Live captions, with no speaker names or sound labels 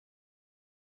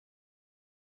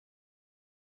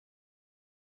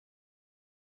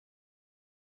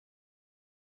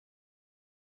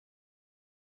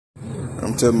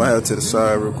tip my head to the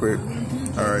side real quick.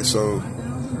 Alright, so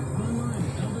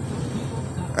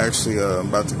actually I'm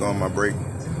about to go on my break.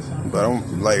 But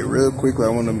I'm like real quickly I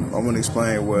wanna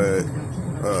explain what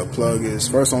plug is.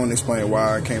 First I wanna explain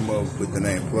why I came up with the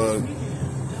name plug.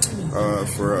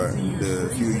 For the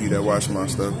few of you that watch my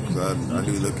stuff, because I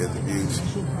do look at the views.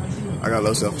 I got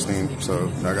low self-esteem,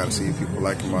 so I gotta see people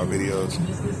liking my videos.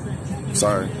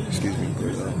 Sorry, excuse me,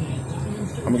 but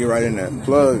I'm gonna get right in that.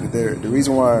 Plug, the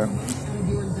reason why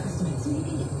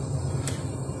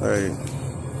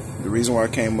I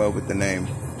came up with the name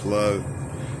Plug,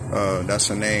 that's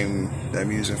a name that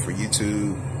I'm using for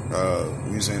YouTube,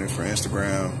 I'm using it for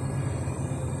Instagram.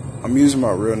 I'm using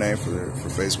my real name for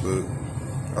Facebook,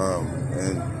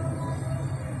 and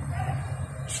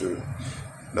shoot,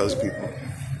 those people.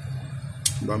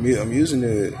 But I'm using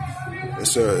it.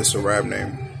 It's a rap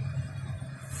name.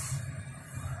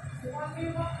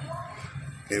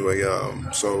 Anyway,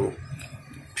 so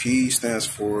P stands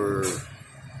for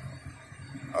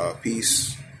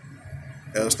peace.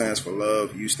 L stands for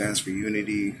love. U stands for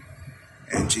unity,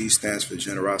 and G stands for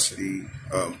generosity.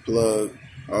 Plug.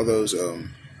 All those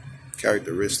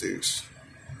characteristics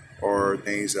are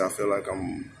things that I feel like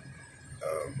I'm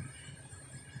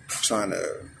trying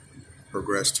to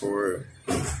progress toward,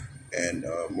 and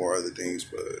more other things,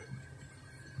 but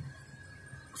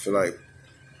I feel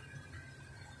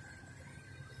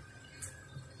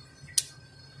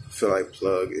like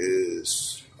plug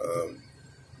is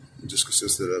just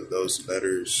consisted of those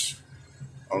letters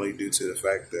only due to the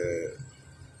fact that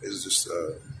it's just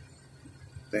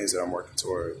things that I'm working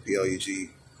toward. PLUG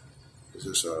is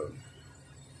just a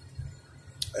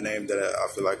name that I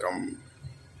feel like I'm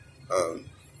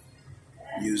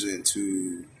using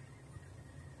to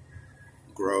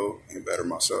grow and better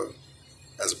myself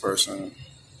as a person.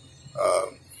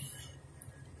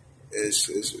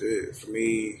 For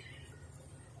me,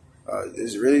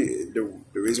 it's really the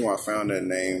reason why I found that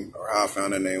name, or how I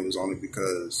found that name, was only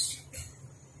because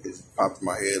it popped in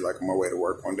my head like on my way to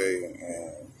work one day,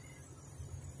 and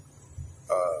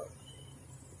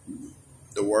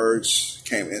the words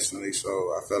came instantly. So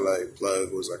I felt like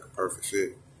plug was like a perfect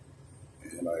fit,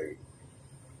 and like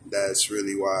that's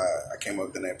really why I came up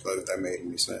with the name plug. If that made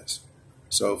any sense.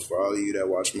 So for all of you that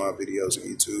watch my videos on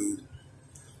YouTube,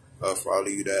 for all of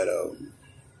you that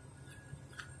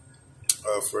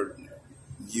for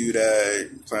you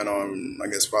that plan on, I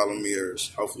guess, following me or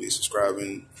hopefully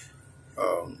subscribing,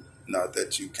 not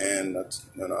that you can,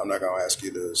 I'm not gonna ask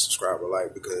you to subscribe or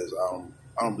like, because I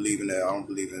don't believe in that. I don't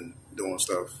believe in doing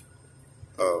stuff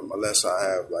unless I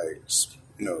have like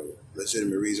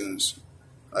legitimate reasons.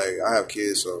 Like I have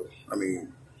kids, so I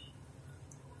mean,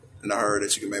 and I heard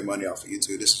that you can make money off of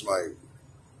YouTube. This is like,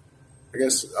 I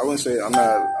guess I wouldn't say I'm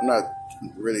not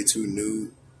really too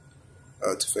new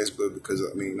to Facebook, because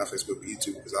I mean not Facebook but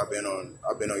YouTube, because I've been on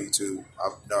YouTube.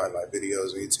 I've done like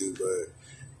videos on YouTube,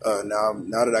 but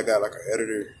now that I got like an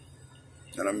editor,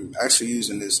 and I'm actually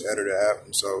using this editor app,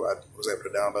 and so I was able to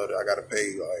download it. I got to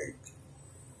pay like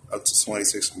up to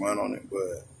 $26 a month on it,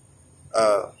 but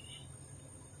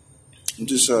I'm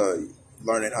just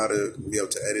learning how to be able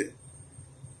to edit,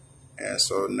 and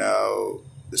so now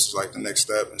this is like the next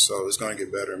step, and so it's going to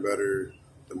get better and better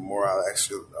the more I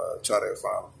actually try to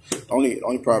find them. The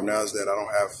only problem now is that I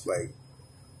don't have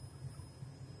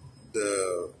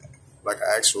like an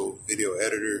actual video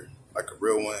editor, like a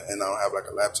real one, and I don't have like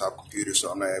a laptop computer, so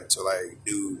I'm not able to like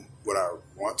do what I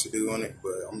want to do on it.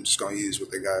 But I'm just gonna use what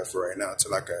they got for right now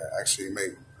until I can actually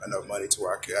make enough money to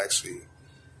where I can actually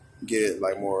get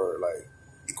like more like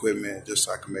equipment, just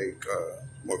so I can make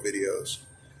more videos.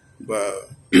 But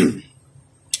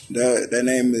that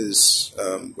name is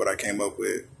what I came up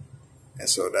with, and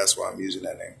so that's why I'm using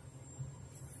that name.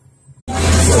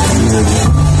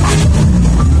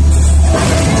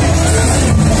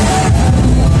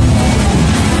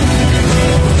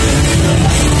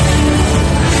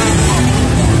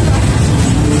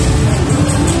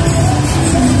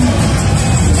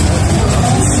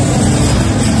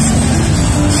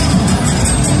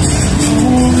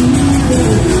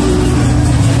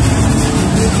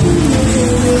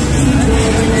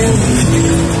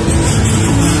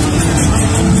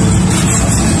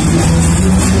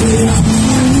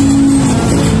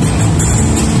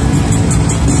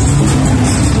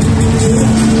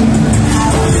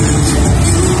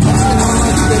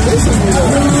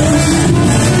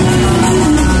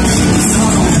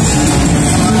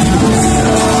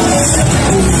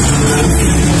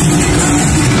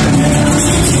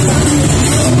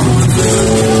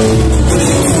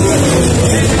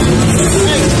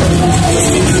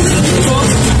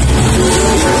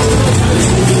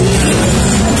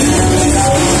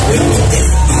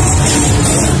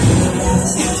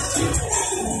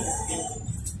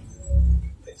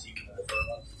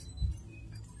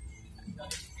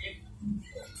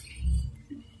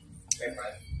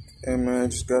 Hey man,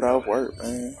 just got out of work,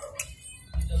 man.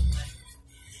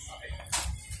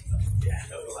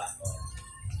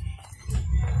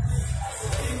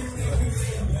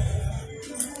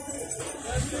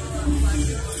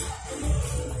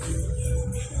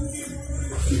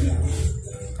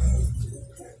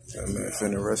 That man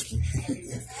finna arrest me.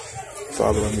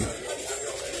 Following me.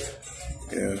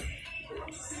 Yeah.